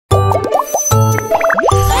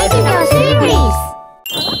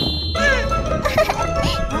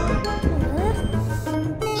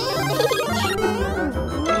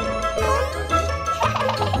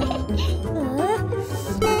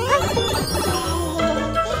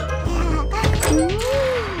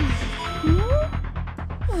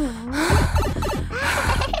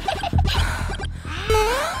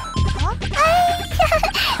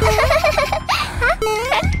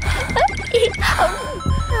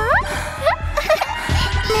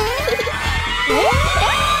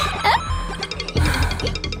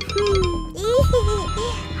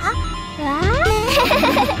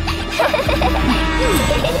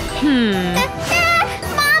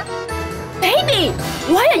baby,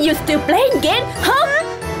 why are you still playing game, huh?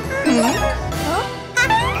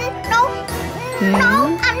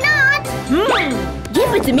 No, I'm not.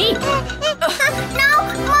 Give it to me. No,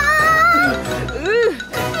 Mom.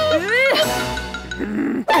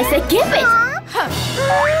 I said give it.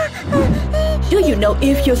 Do you know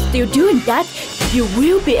if you're still doing that, you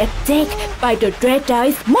will be attacked by the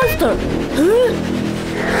Dread-Eyes monster.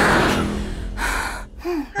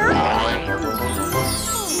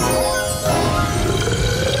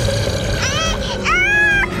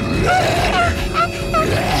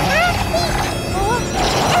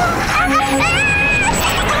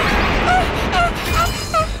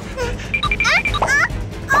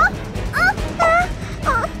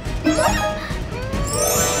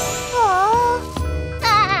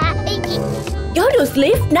 Go to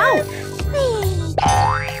sleep now.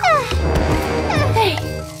 Hey,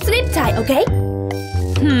 sleep tight, okay?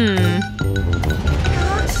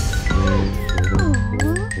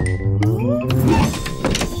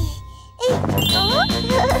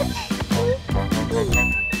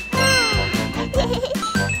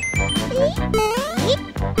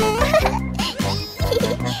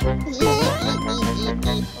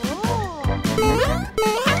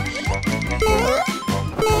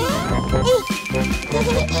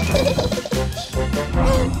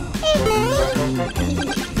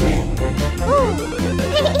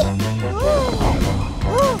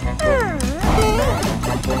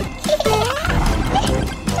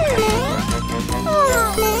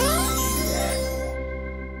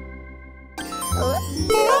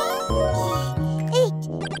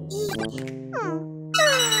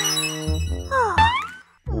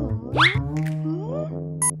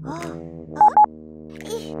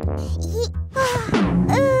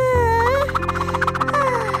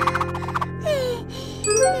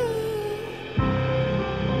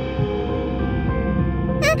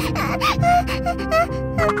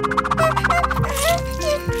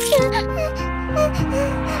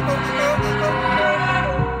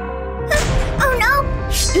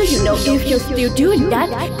 If you're still doing that,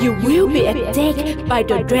 you will be attacked by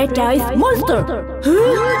the Dread-Eyes monster.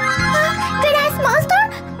 Dread-Eyes monster?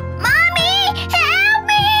 Mommy, help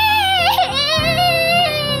me!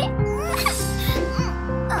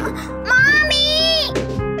 Mommy!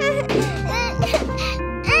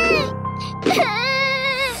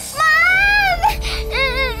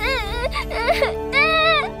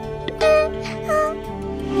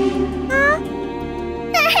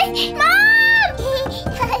 Mom!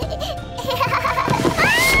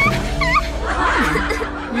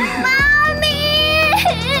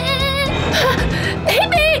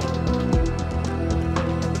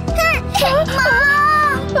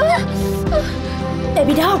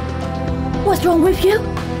 Baby doll, what's wrong with you?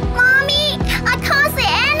 Mommy, I can't see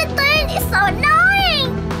anything. It's so annoying.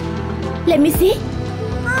 Let me see.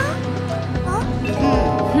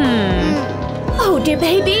 Oh dear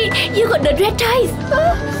baby, you got the Dread-Eyes.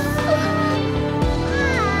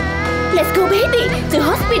 Let's go baby, to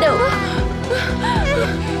hospital.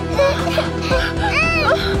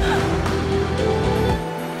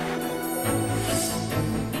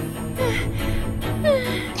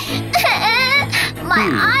 My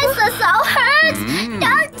eyes are so hurt!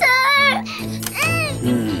 Doctor!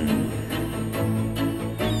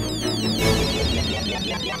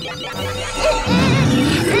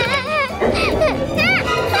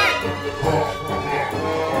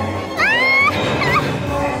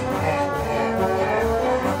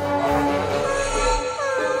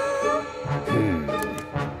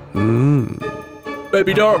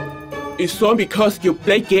 Baby doll, it's all because you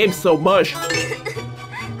play games so much.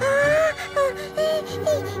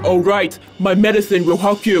 Alright, my medicine will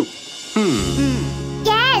help you.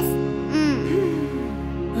 Yes!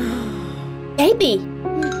 Baby,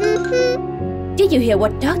 did you hear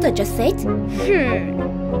what doctor just said?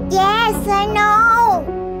 Yes, I know.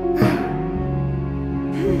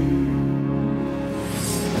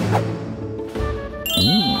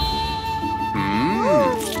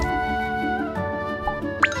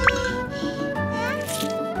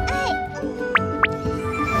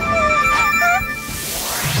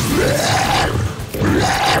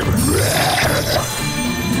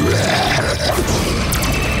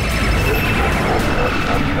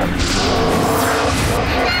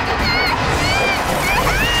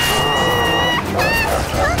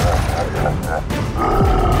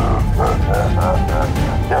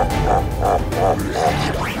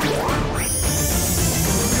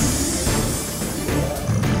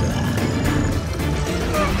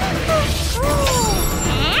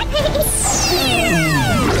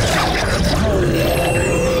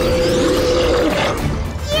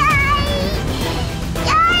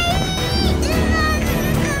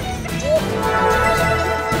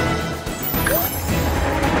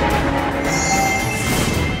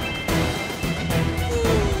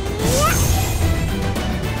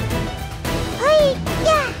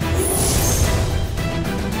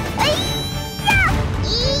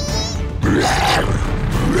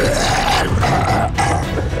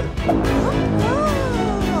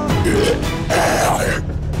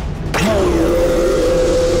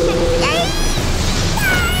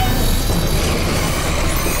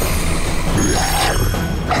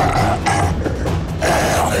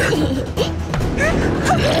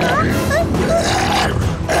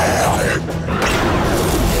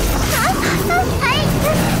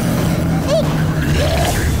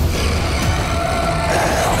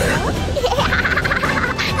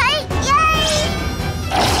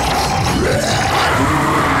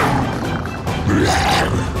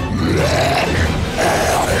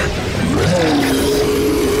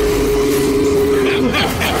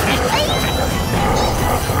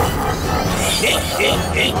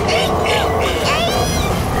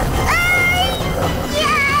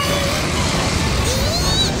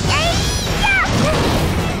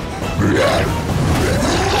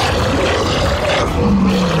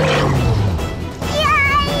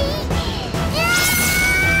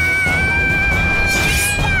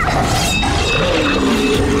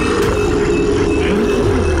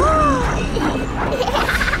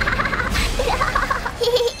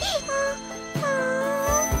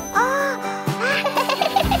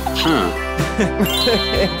 Mommy,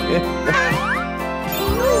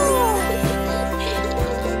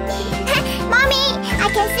 I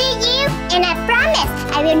can see you, and I promise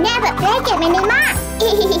I will never play game anymore.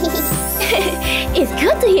 It's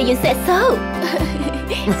good to hear you say so.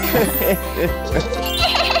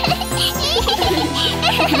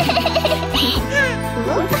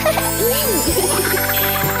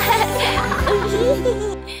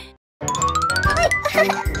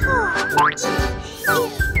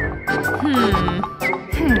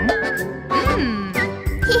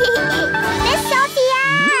 Miss Sophia!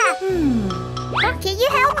 Can you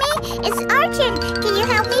help me? It's urgent. Can you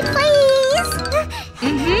help me, please?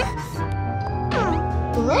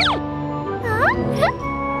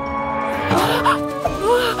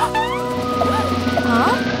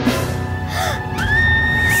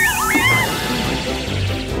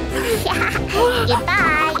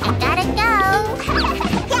 Goodbye. I gotta go.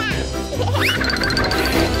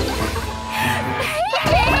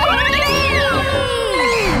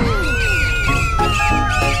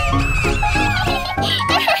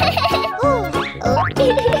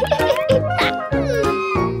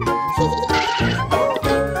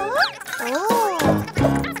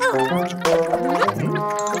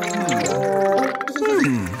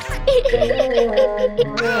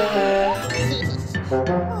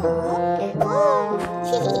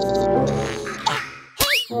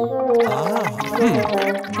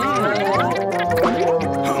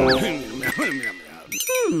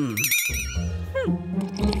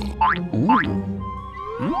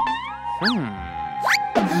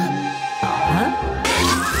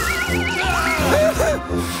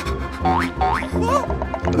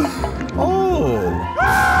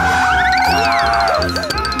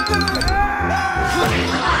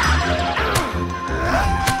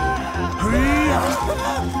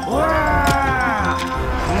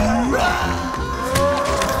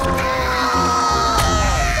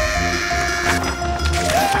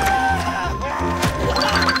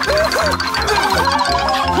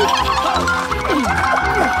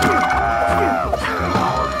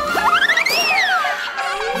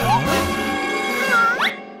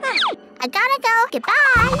 I gotta go.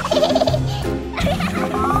 Goodbye.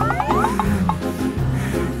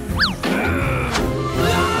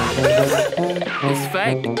 It's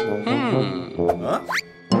fake. Huh?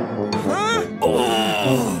 Oh.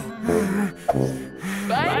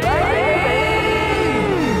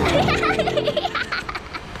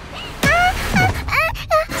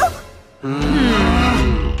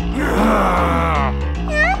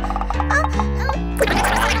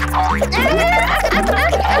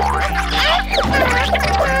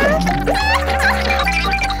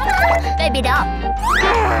 Baby doll,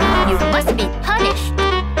 you must be punished.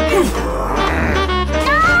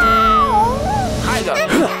 No! Hide up.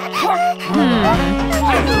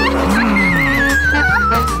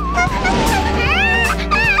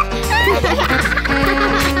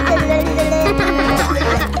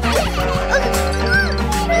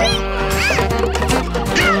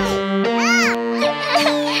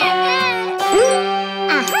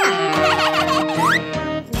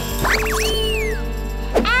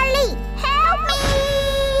 Ellie, help me!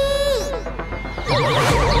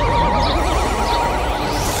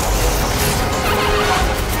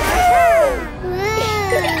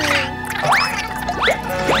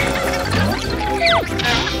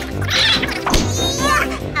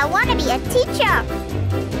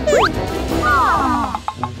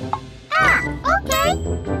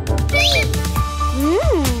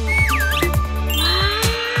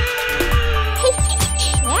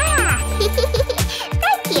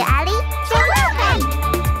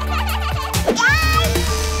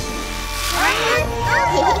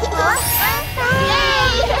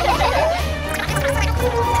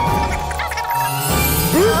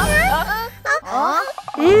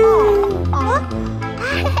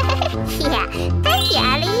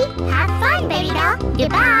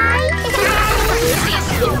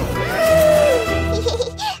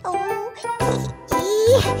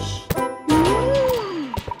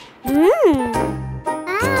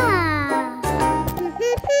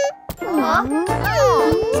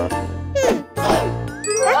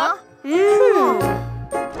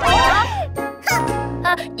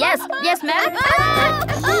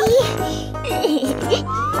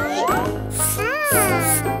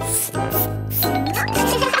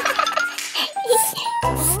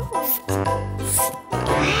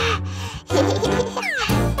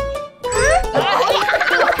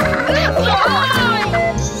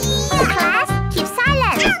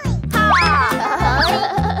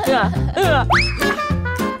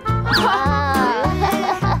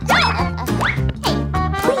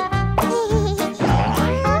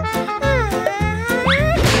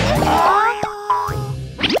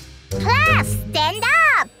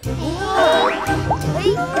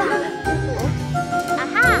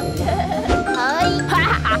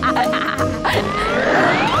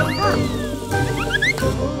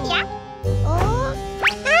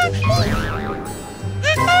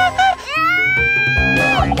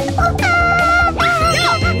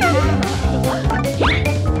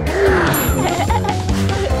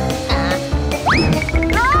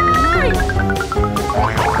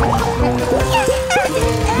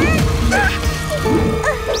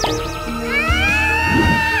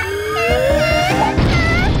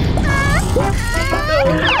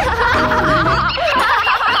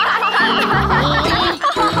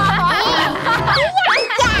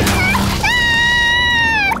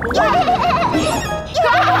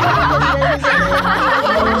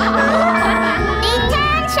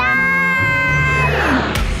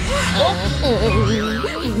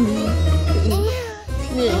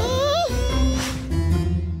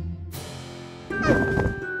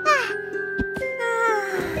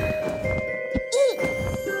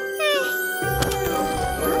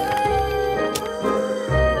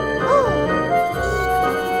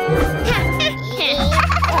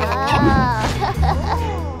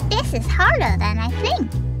 harder than I think.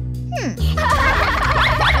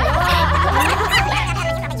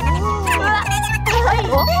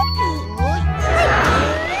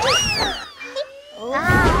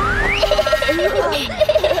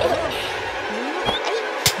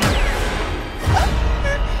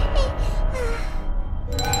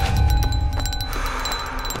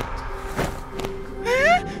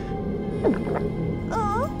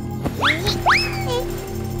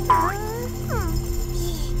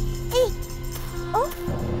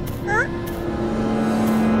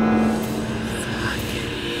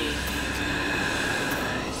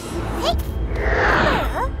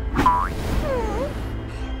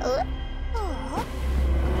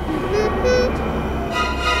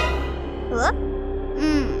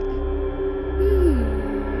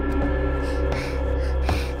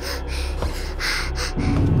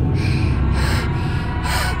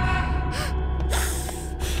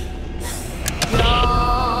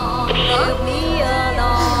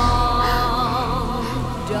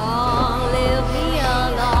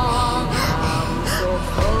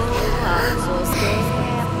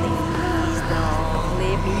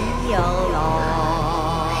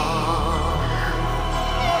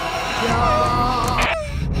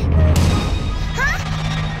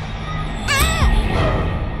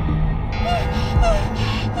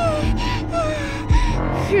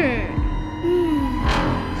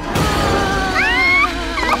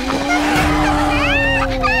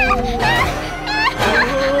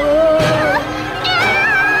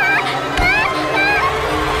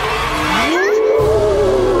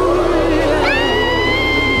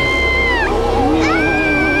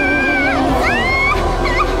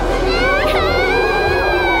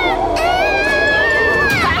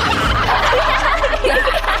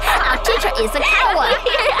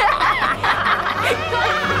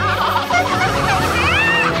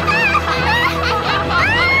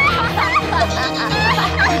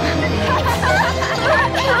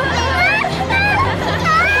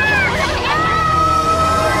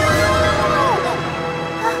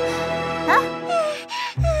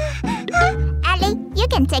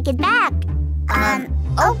 Take it back.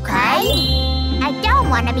 Okay. I don't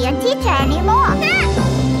want to be a teacher anymore.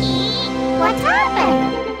 What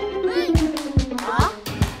happened?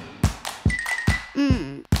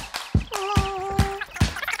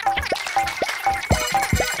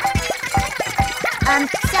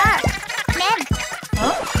 Sir. Ma'am.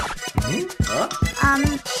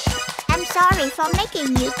 I'm sorry for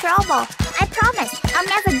making you trouble. I promise I'll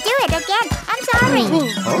never do it again. I'm sorry.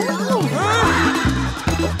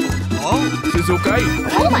 It's okay.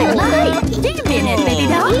 Oh my God! Wait a minute, baby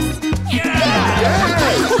dolls.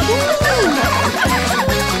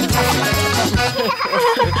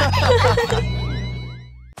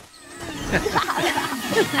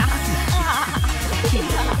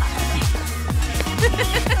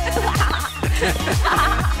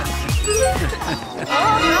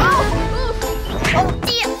 Oh no! Oh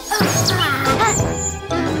dear!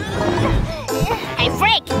 Hey,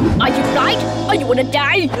 Frank! Are you right? Or you wanna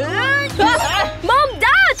die? Mom,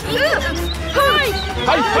 Dad! Hey!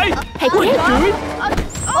 Hey! Hey, What are you doing?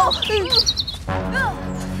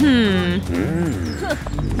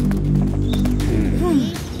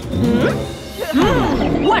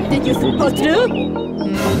 What did you supposed to do?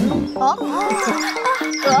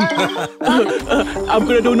 I'm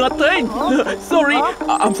gonna do nothing. Sorry.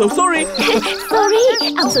 I'm so sorry. Sorry,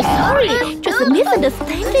 I'm so sorry. Just a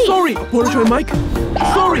misunderstanding. Sorry. Where's your mic?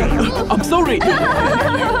 Sorry. I'm sorry.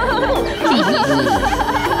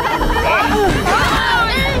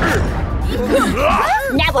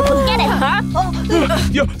 Never forget it, huh?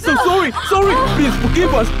 Yeah, so sorry. Sorry. Please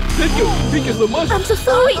forgive us. Thank you. Thank you so much. I'm so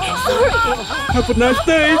sorry. Sorry. Have a nice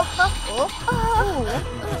day.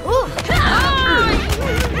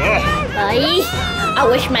 I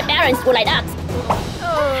wish my parents were like that.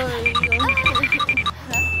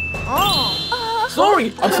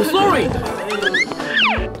 Sorry. I'm so sorry.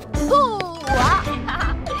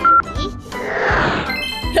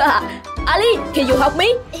 Ali, can you help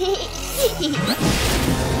me?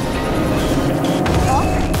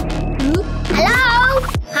 Hello?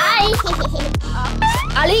 Hi.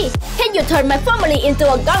 Ali, can you turn my family into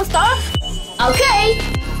a gun star? Okay.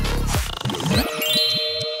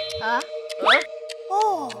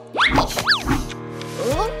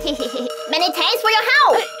 Many thanks for your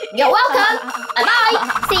help. You're welcome. Bye-bye.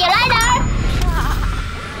 See you later.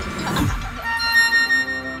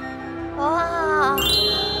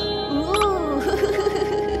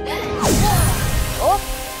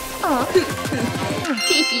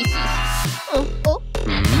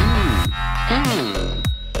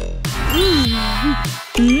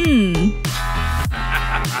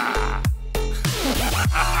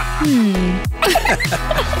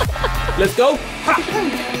 Let's go.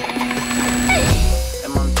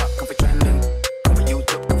 Em on top, không phải trending. Không phải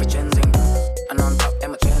YouTube, không phải Gen Z. Anh on top,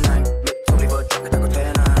 em ở trên anh. Biết không liver drop, người ta có thế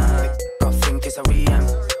này. Coffin, Kesari em.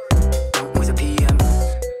 10 giờ PM.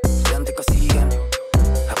 Dân thì có CM.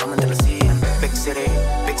 Hợp âm anh thật là CM. Big city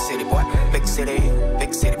boy. Big city boy.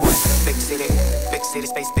 Big city,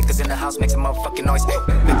 space pickers in the house, make some motherfucking noise.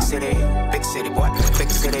 Big city boy. Big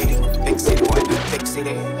city boy. Big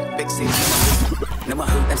city. Nếu mà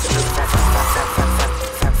hư em sẽ được fat.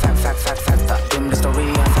 In the story,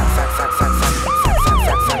 fat.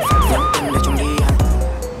 In the chung đi anh.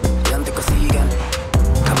 Dân thì có CM.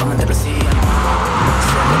 Hợp âm anh thật là CM.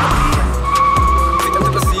 Vì em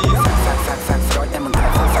thật là CM. Fat. Rồi em bằng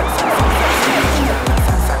fat.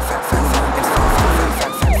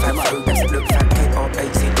 Nếu mà hư em sẽ được fat.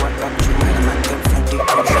 K.O.A.Z. What up you and I'm not them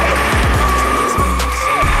funky.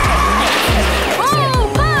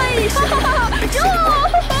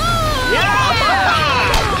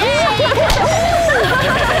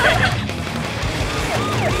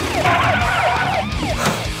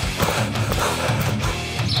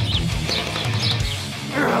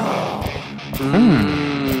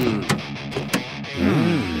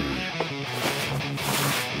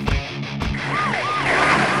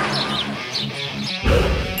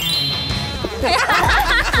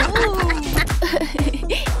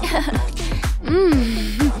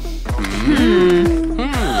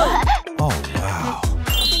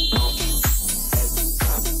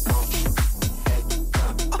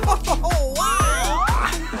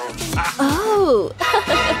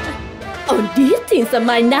 Things are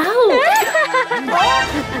mine now.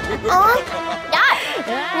 Dad!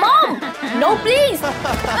 Mom! No, please!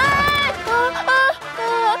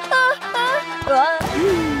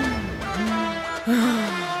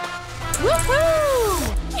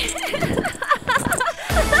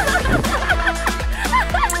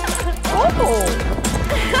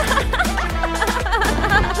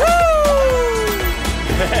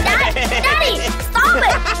 Daddy! Stop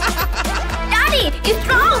it! Daddy! It's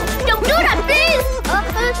wrong! Don't do that, please!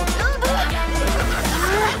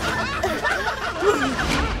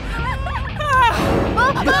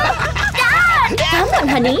 Dad! Come on,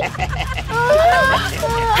 honey.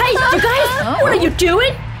 Hey, you guys! What are you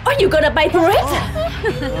doing? Are you gonna bite through it?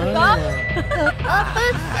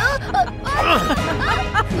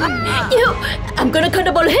 I'm gonna cut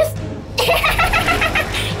the police.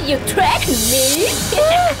 You threatened me.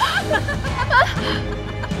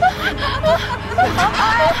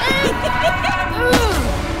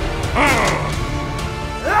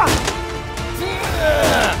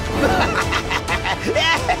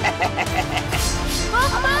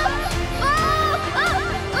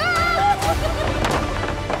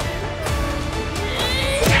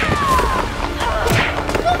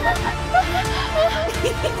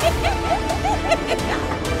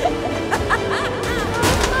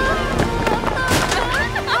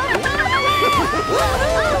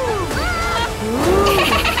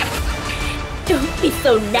 Don't be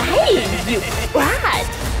so nice, you brat.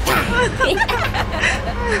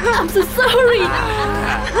 I'm so sorry.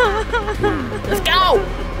 Let's go.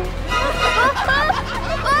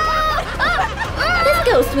 Let's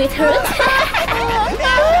go, sweetheart.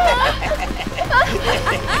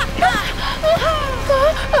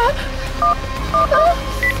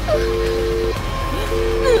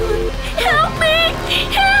 Help me!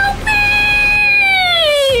 Help me!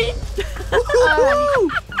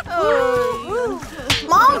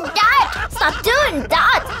 Mom, Dad! Stop doing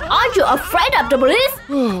that! Aren't you afraid of the police?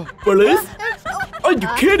 Police? Are you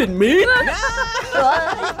kidding me?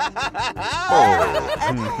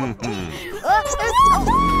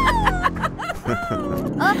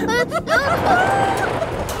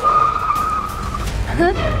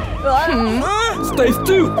 Stay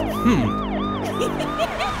still.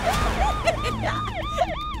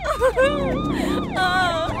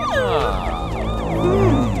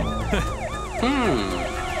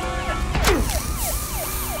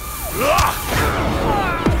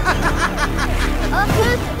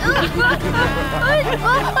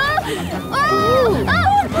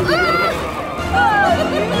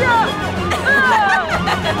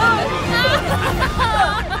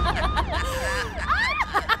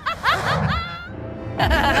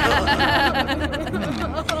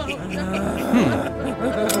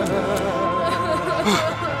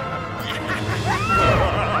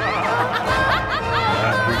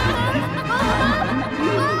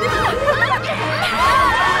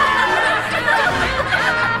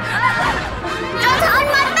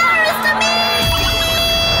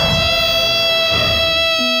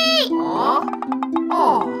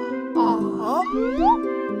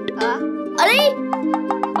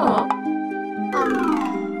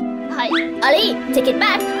 Ali, take it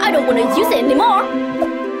back. I don't want to use it anymore.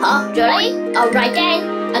 Huh? Really? Alright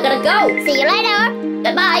then. I gotta go. See you later.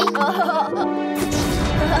 Goodbye.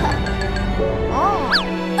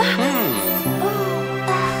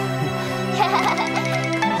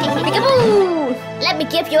 Peekaboo! Let me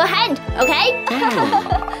give you a hand, okay?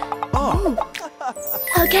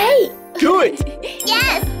 Okay. Do it!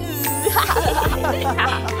 Yes!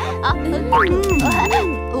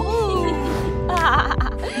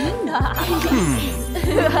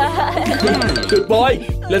 Good boy.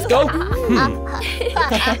 Let's go.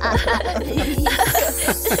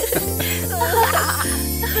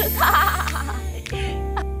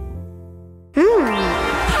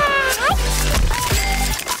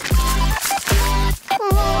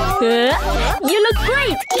 You look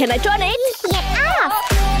great. Can I join it? Get off!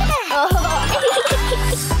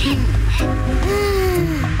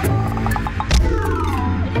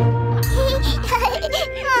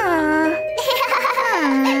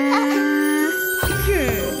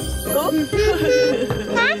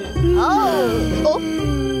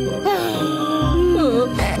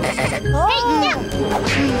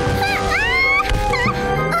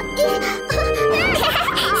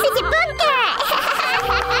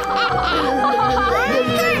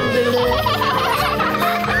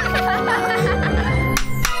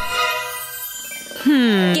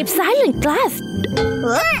 Keep silent, class.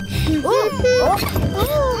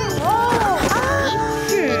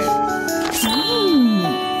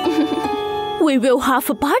 We will have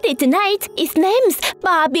a party tonight. Its name's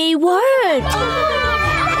Barbie World.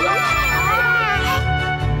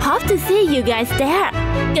 Hope to see you guys there.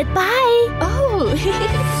 Goodbye.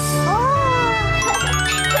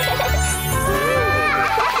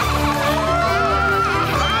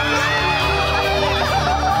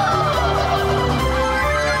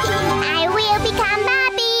 I will become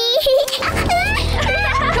Barbie.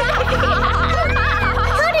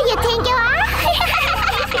 Who do you think you are?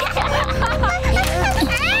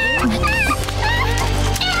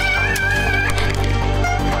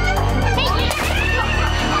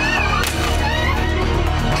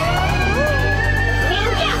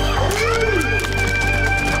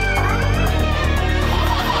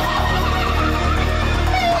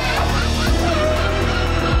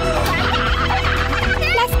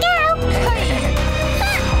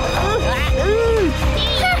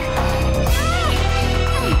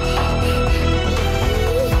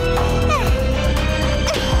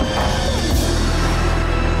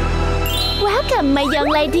 Welcome, my young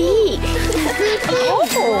lady.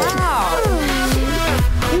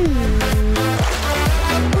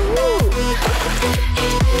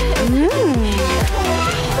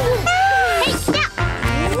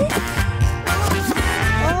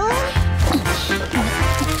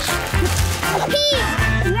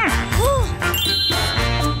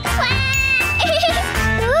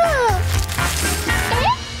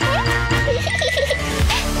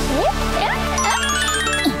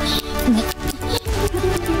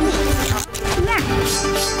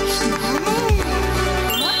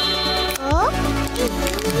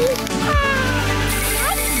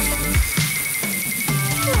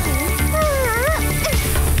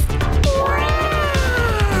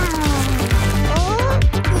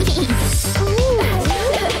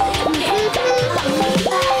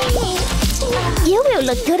 You will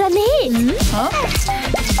look good on it.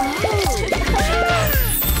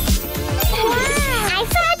 I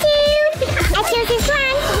found you. I choose this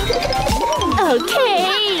one. Okay.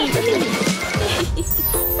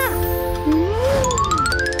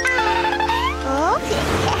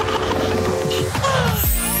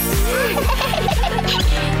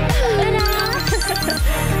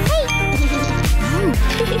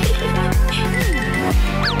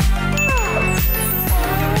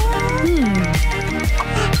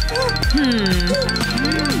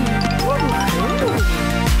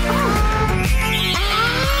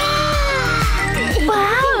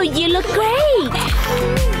 Wow, you look great.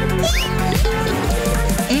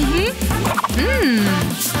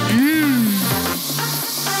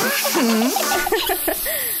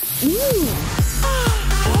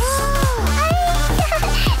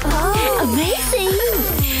 Amazing.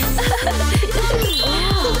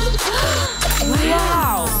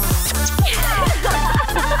 Wow.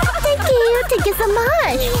 Thank you so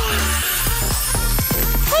much.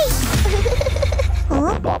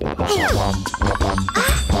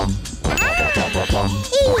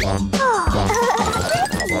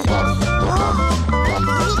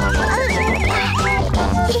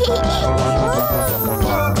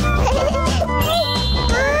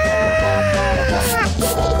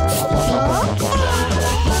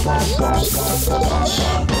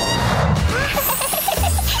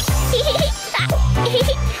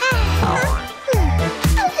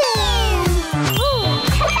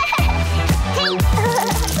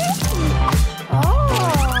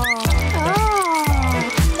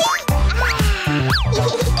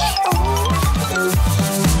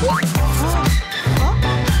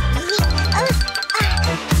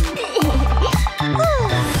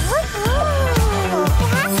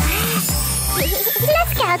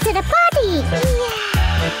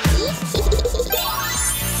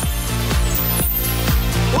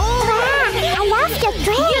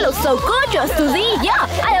 so gorgeous, Susie. Yeah,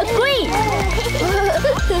 I agree.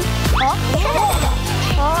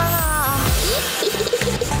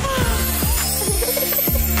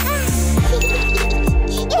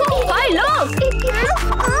 Hey, look!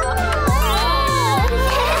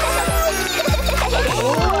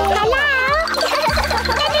 Hello?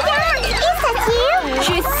 Baby doll, is that you?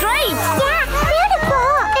 She's straight. Yeah, beautiful.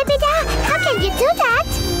 Baby doll, how can you do that?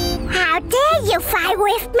 How dare you fight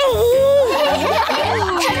with me?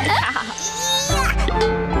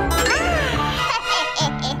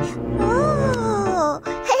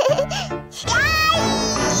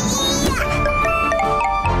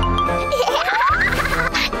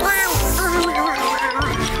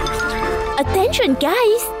 Attention,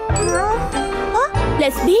 guys.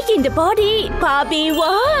 Let's begin the body Barbie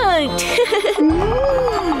world.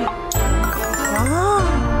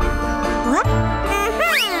 What?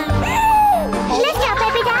 Let's go,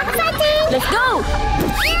 baby doll. Fighting. Let's go.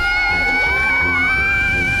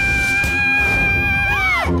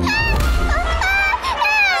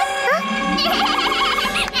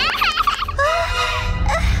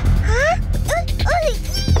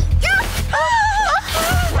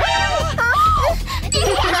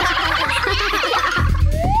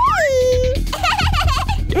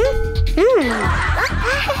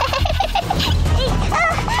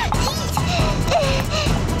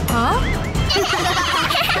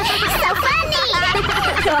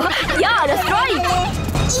 Yeah, that's right.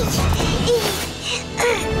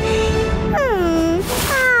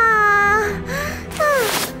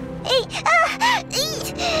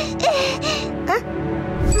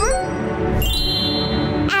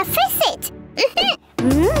 I'll fix it.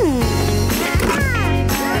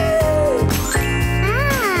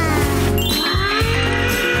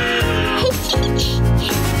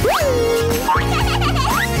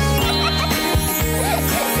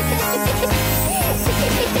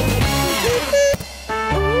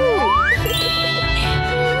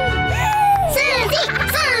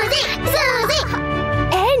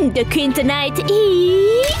 The queen tonight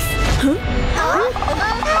is...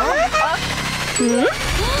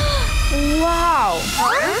 Wow!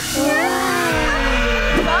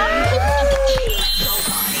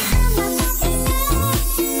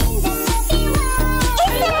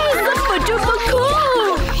 Super duper cool!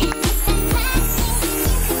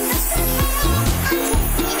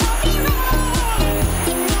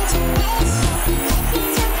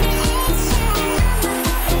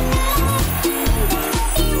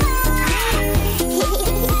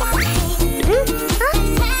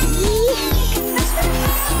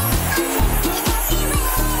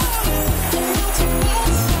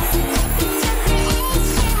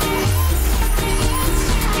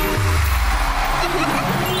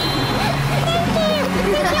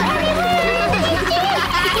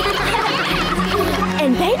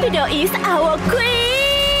 And Baby Doll is our queen!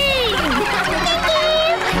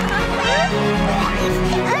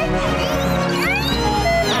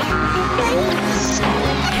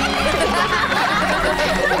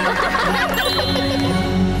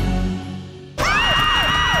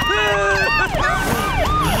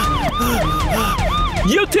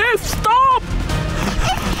 You thief, stop!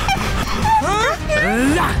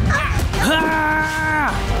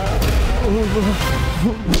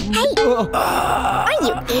 Are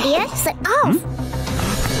you idiot? Set off!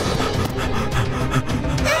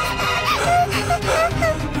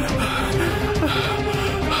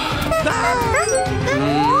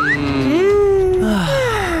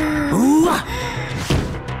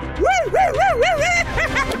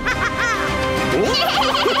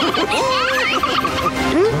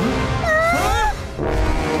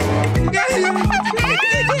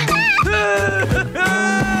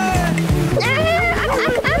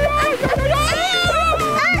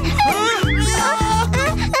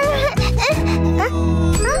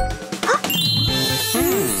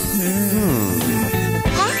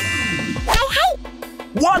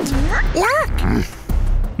 What? Look!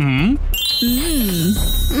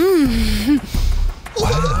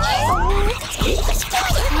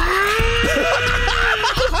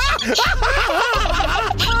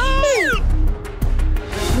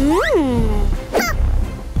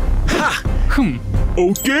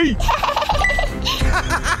 Okay.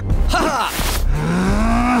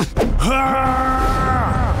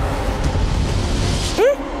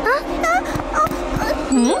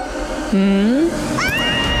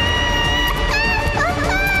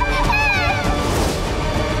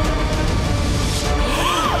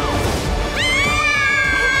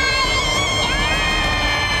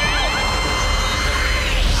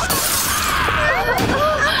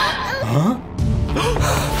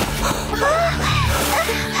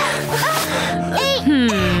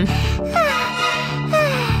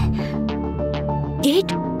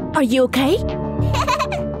 Are you okay?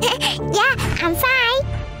 Yeah, I'm fine.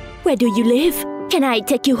 Where do you live? Can I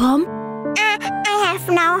take you home? I have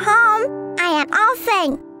no home. I am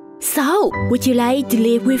orphan. So, would you like to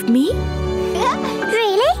live with me?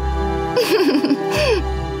 Really?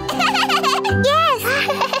 Yes.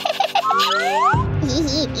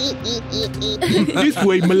 This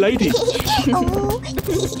way, my lady.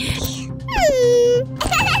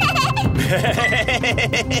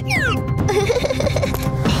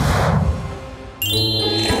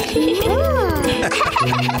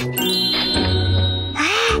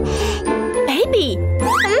 Baby!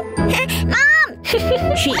 Mom!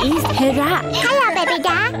 She is Hera. Hello, baby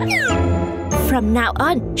duck. From now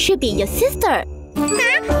on, she'll be your sister.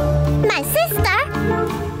 Huh? My sister?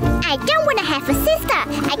 I don't want to have a sister.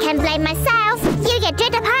 I can blame myself. You get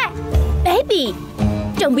rid of her. Baby,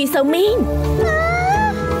 don't be so mean.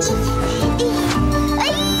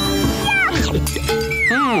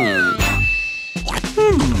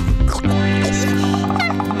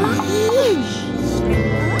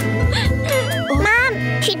 Mom,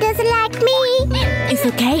 she doesn't like me. It's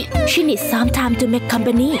okay. She needs some time to make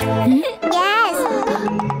company. Yes.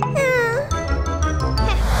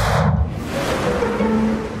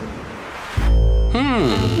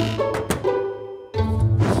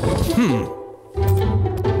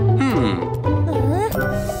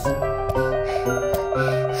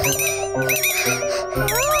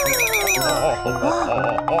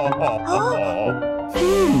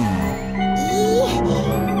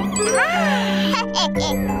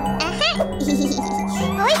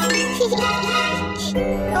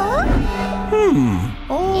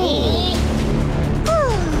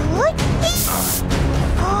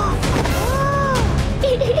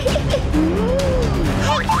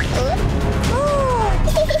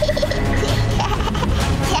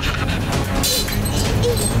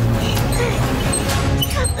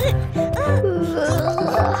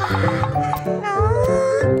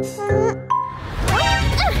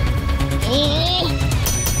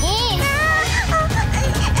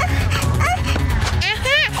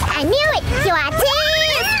 I knew it! You are a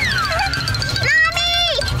thief! Mommy!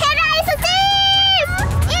 Hera is a thief!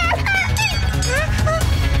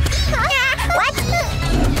 What?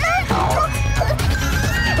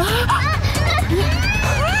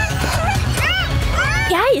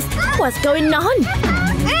 Guys, what's going on?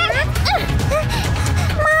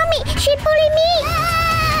 Mommy, she bullied me!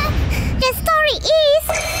 The story is...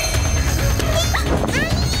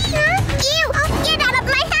 You! Get out of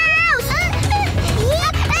my house!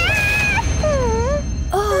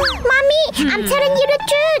 Mommy, I'm telling you the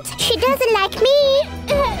truth. She doesn't like me.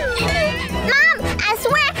 Mom, I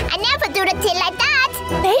swear I never do the thing like that.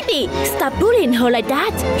 Baby, stop bullying her like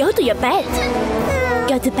that. Go to your bed.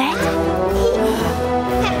 Go to bed.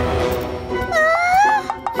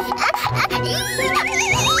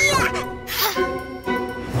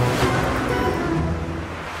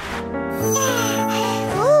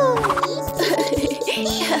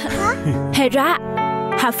 Hera,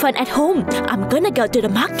 have fun at home. I'm gonna go to the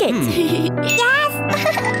market. Yes.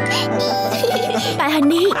 Bye,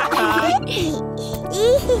 honey.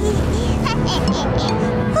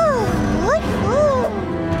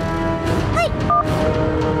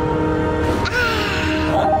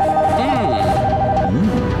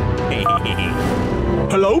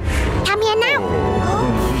 Hello? Come here now.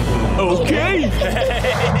 Okay.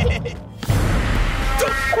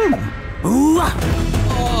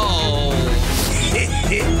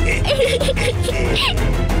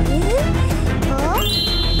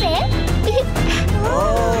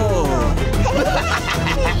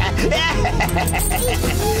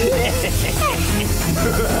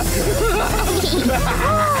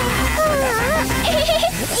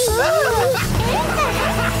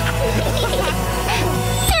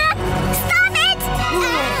 Stop it!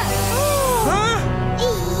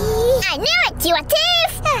 I knew it! You a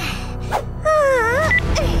thief!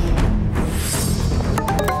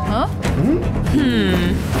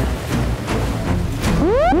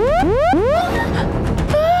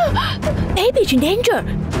 Baby's in danger.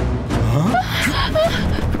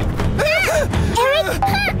 Eric!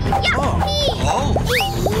 Hey, yeah! Oh,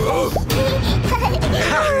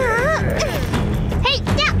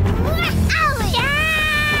 yeah!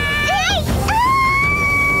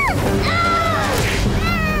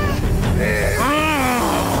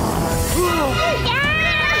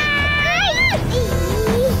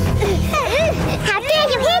 How dare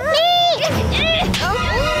you hit me!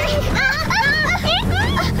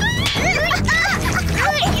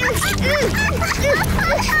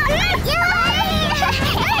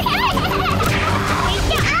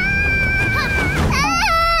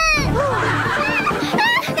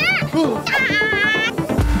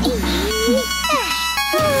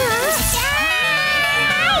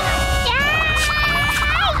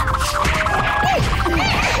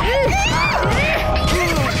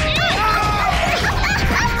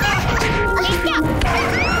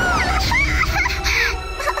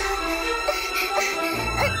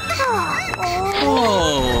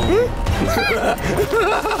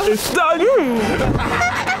 It's done.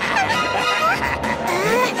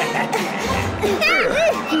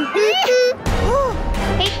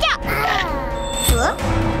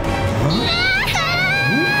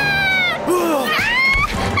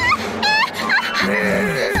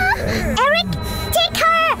 Eric, take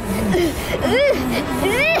her!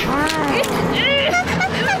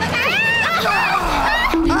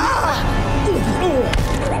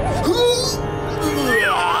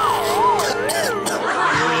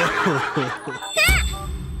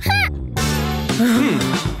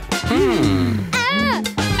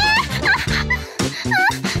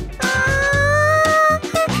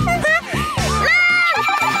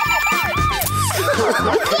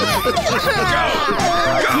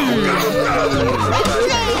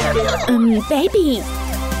 Baby,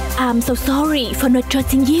 I'm so sorry for not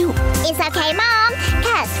trusting you. It's okay, Mom,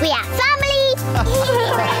 cause we are family.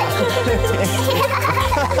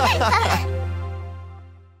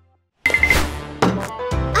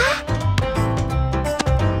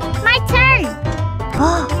 My turn.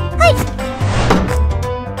 Hey.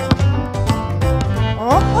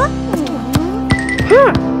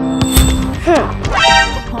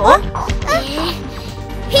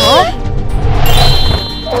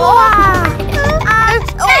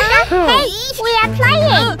 Hey, we are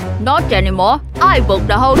playing. Not anymore. I booked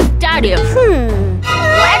the whole stadium.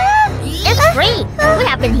 What? It's free. We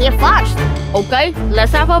have been here first. Okay,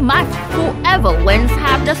 let's have a match. Whoever wins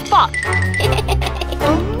have the spot.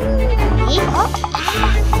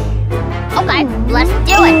 Okay, let's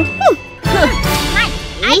do it. Mike,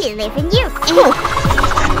 I believe in you.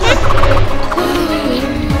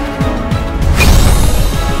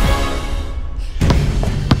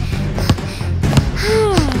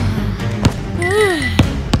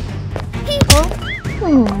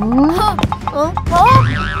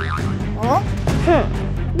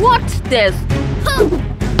 What's this?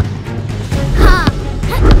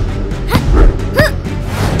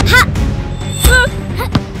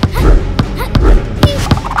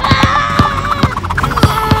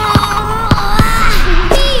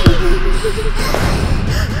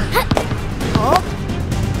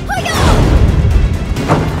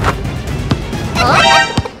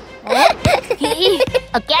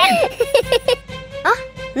 Again.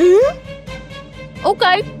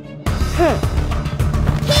 Okay.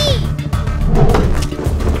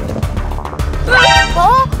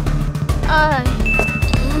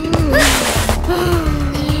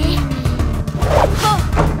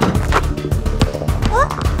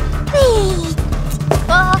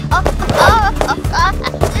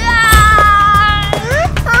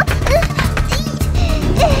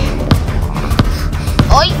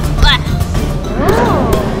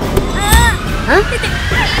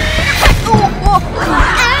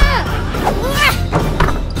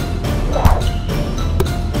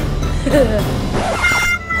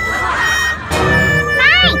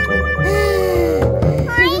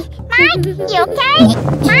 You okay?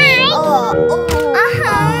 Mike?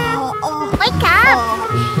 Wake up!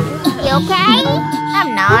 You okay? I'm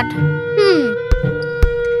not.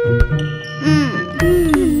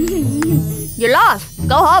 You lost.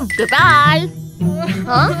 Go home. Goodbye.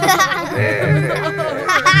 Huh?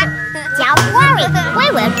 Don't worry, we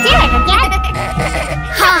will do it again.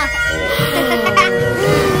 Huh?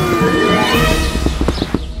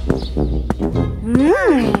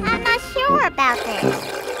 I'm not sure about this.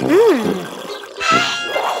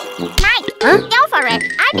 Mike, go for it.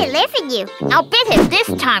 I believe in you. I'll beat him this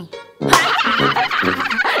time.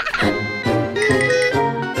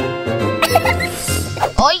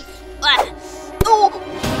 Oi!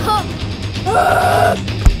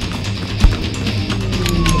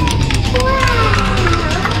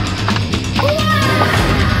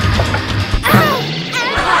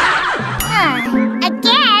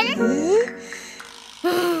 Again?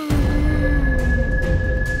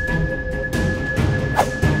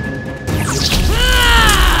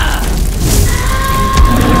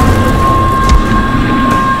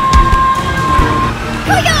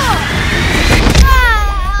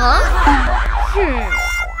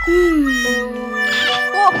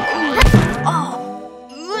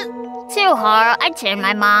 Too hard. I changed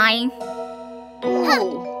my mind.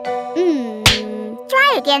 Try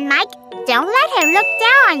again, Mike. Don't let him look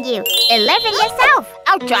down on you. Believe in yourself.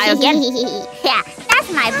 I'll try again. Yeah, that's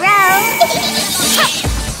my bro.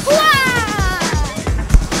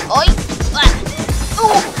 Oi!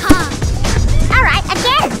 All right,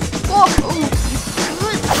 again.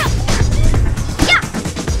 Yeah.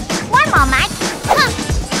 One more, Mike. Come on.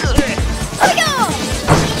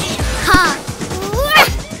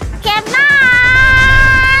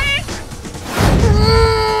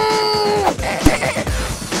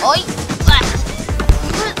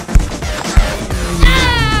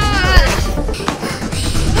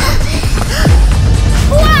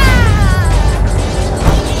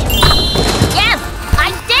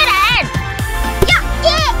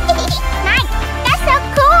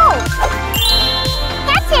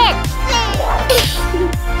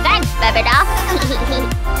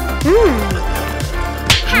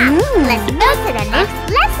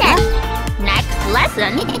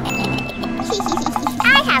 listen.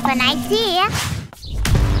 I have an idea.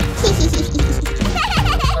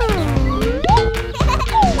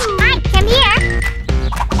 Mike, come here.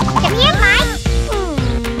 Come here, Mike.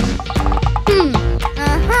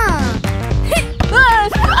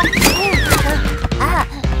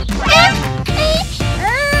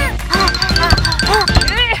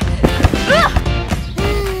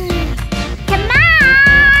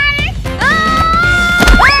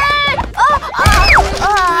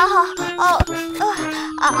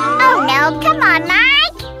 Oh no, come on,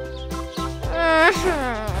 Mike!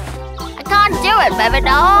 I can't do it, baby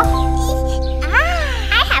doll.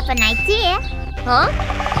 I have an idea. Huh?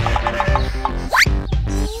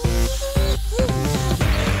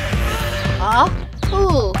 Huh? Ooh.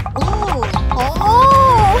 Ooh. Oh.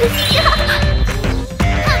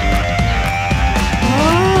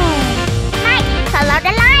 Mike, follow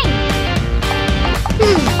the line.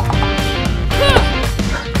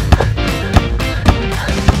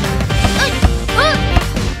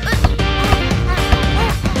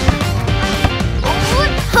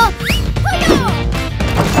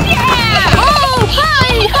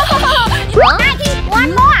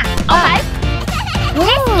 One more. Okay.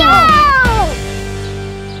 Let's go.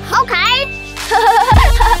 Okay.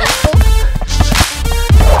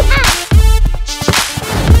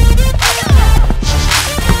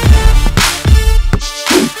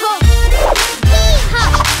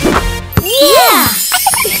 Yeah.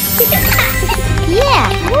 Yeah.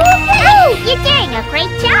 Hey, you're doing a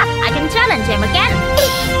great job. I can challenge him again.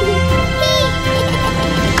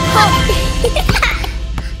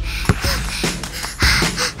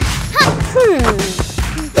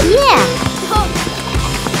 Yeah.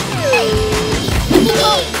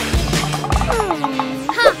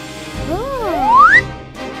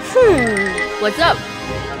 What's up?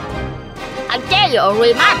 I dare you a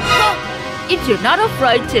rematch. If you're not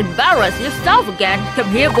afraid to embarrass yourself again, come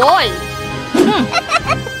here, boy.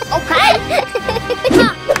 Okay.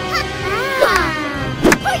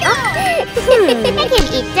 Make him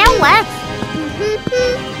eat their work.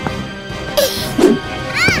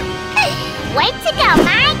 Way to go,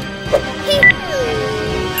 Mike.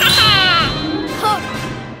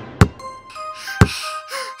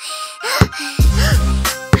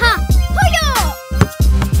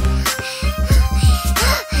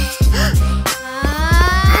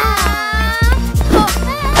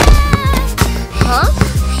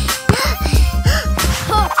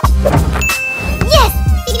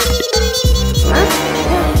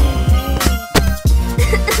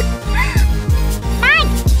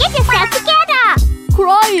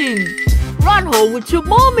 Run home with your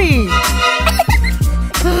mommy.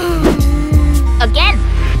 Again.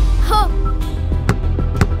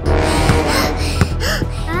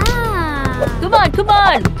 Come on, come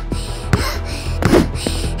on.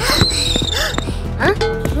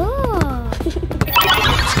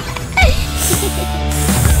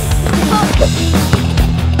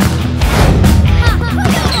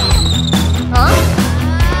 Huh?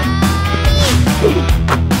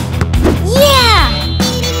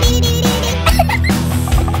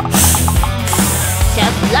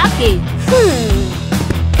 Lucky.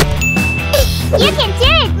 You can do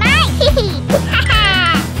it, Mike.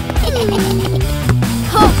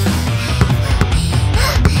 Huh?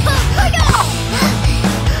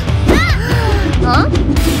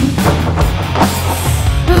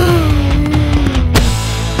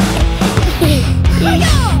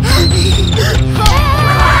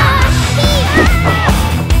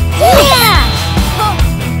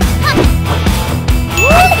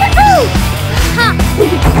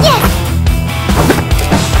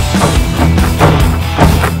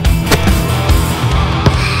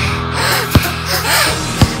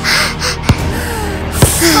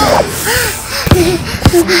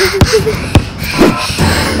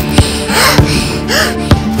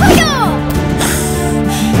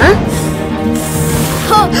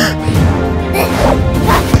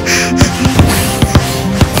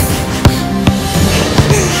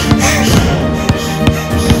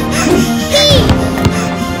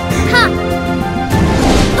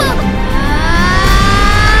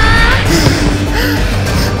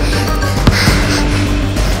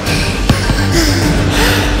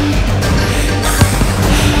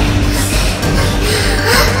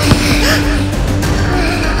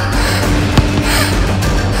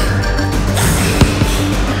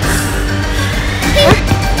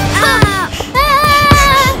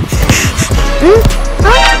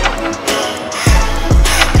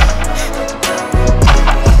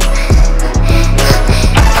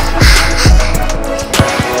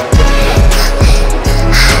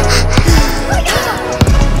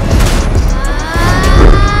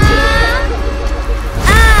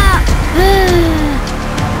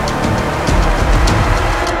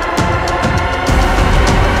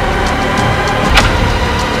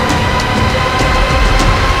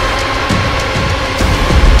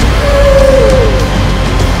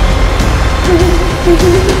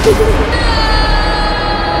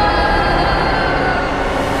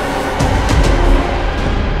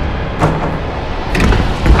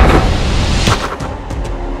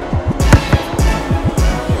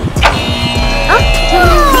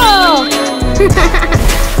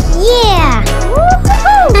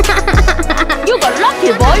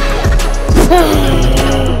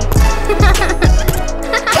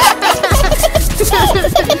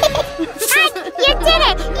 You did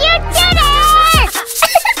it! You did it!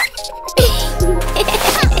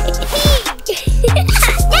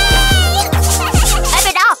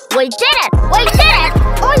 Baby doll, we did it! We did it!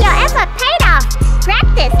 All your effort paid off.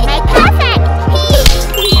 Practice made perfect.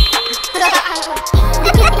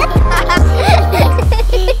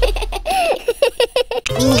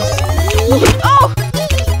 Oh!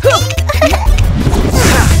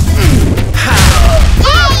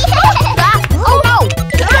 Oh no!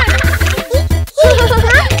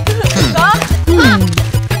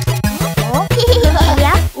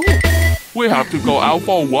 We have to go out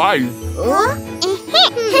for a while.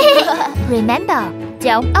 Remember,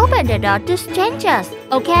 don't open the door to strangers,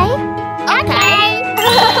 okay? Okay!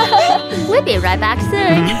 We'll be right back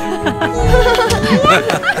soon.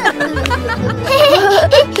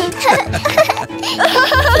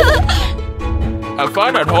 Have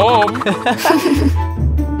fun at home.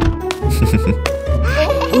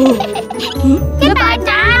 Goodbye,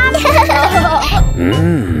 Dad.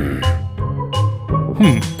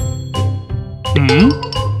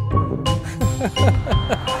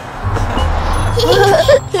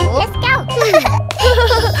 Let's go.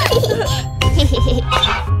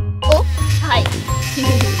 Oh, hi.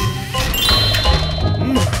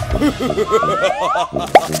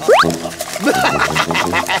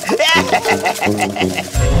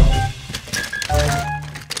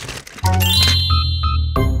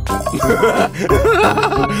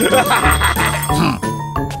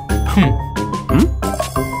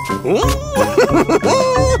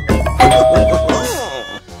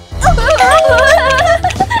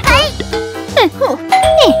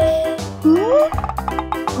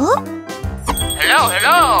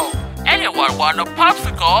 Hello. Anyone want a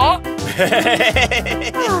popsicle?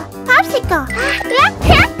 Popsicle.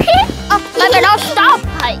 Baby doll, stop!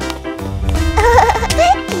 Hi.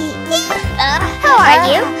 How are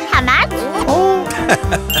you? How much?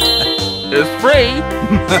 It's free.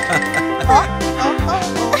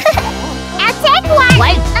 I'll take one.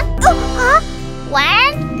 Wait.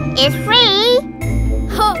 One is free.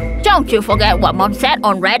 Don't you forget what Mom said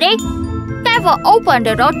already? Never open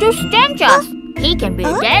the door to strangers. He can be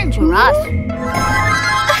dangerous.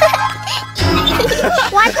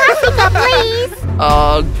 One popsicle, please.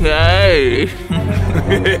 Okay.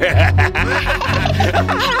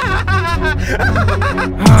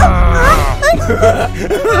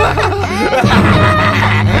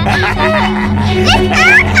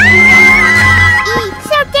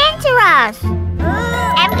 So dangerous.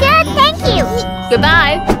 I'm good, thank you.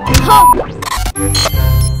 Goodbye.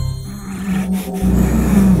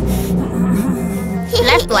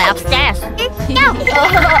 Let's play upstairs.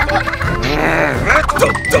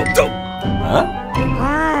 Go.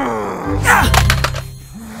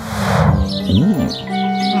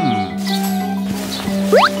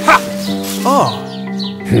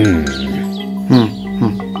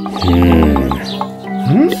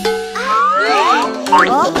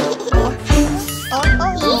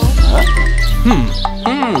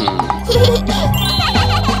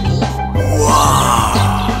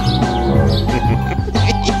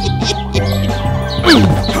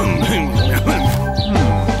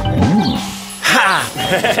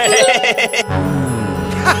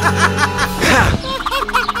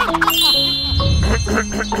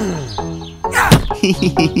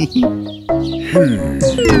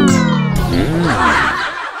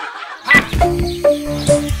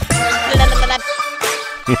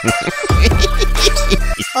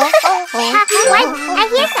 Wait, I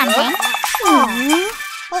hear something.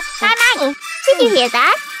 Hi, Mike. Did you hear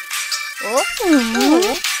that?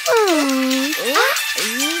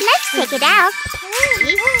 Let's check it out.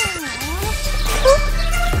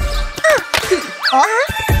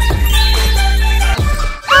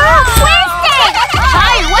 Wednesday!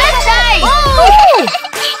 Hi, Wednesday!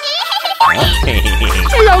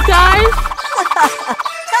 Hello, guys.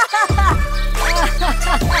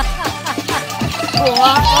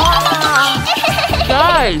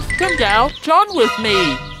 Guys, come down. Join with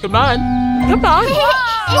me. Come on. Come on.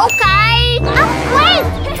 Okay. Wait!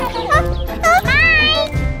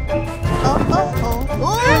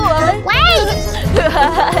 Wait!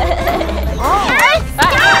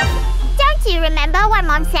 Stop! Don't you remember what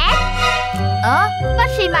Mom said? But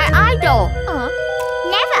she's my idol.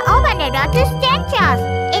 Never open the door to strangers.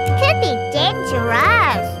 It could be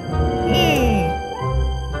dangerous.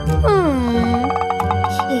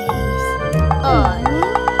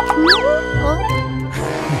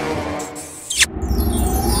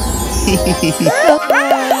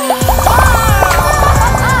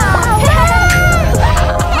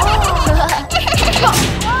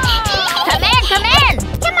 Come in.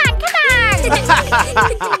 Come on.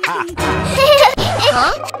 Hả?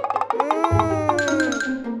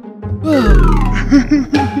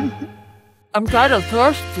 I'm kind of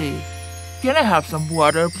thirsty. Can I have some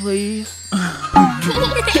water, please?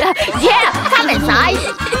 Yeah, come inside.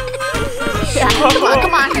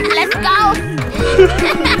 Come on, let's go.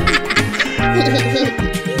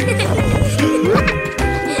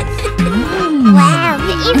 Wow,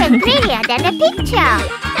 you're even prettier than the picture.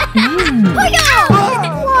 Wow,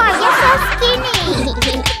 you're so skinny.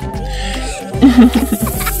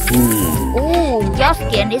 Ooh, your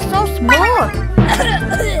skin is so smooth.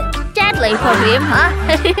 Gently for him, huh?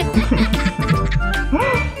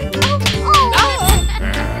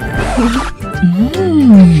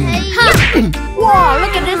 Whoa,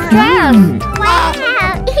 look at this dress. Wow.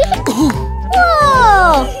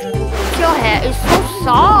 Whoa. Your hair is so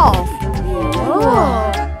soft.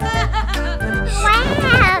 Wow.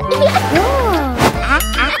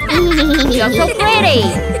 You're so pretty.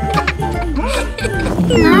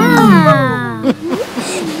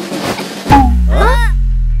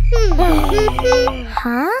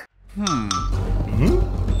 Huh?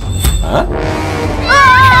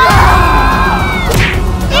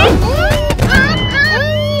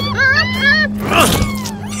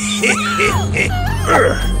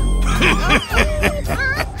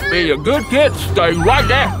 Be a good kid, stay right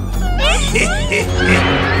there.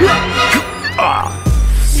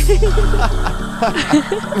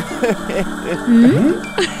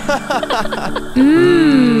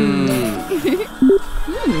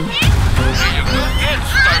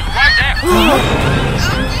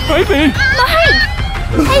 Baby! Hey!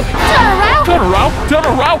 Hey, turn around! Turn around! Turn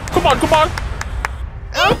around! Come on, come on!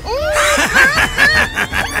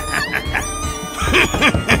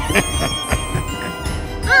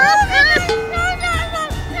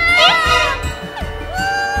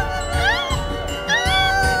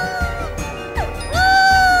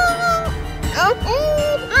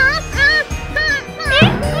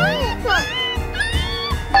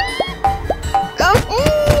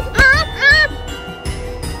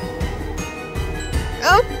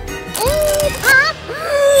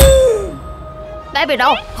 Baby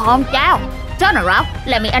doll, calm down. Turn around.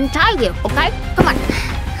 Let me untie you, okay? Come on.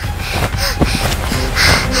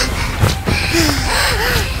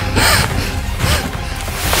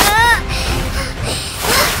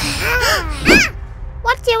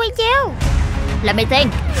 What do we do? Let me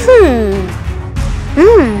think.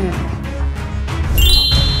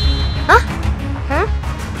 Huh? Huh?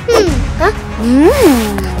 Huh?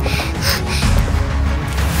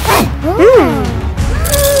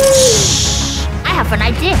 I have an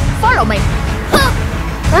idea. Follow me.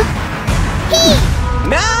 Huh?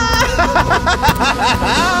 No!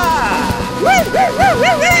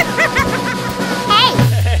 Hey!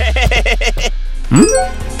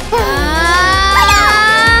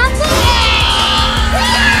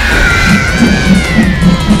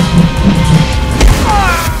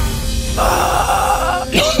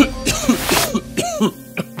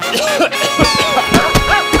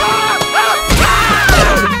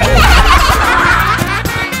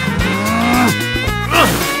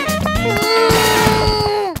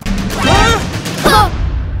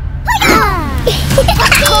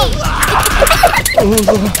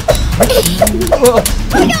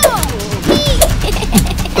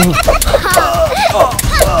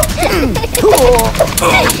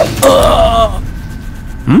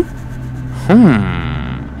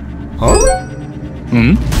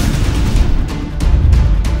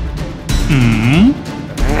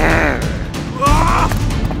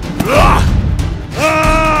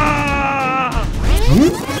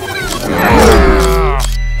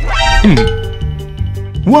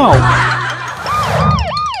 Wow!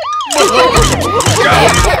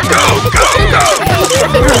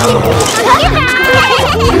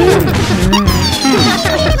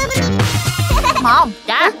 Mom,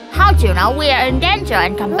 Dad, how'd you know we are in danger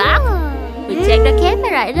and come back? We checked the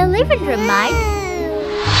camera in the living room, mate.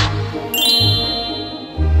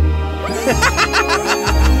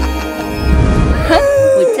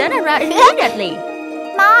 We turned around immediately.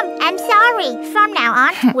 Mom, I'm sorry. From now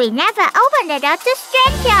on, we never open the door to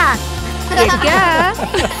strangers. Good girl.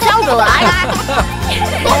 So do I.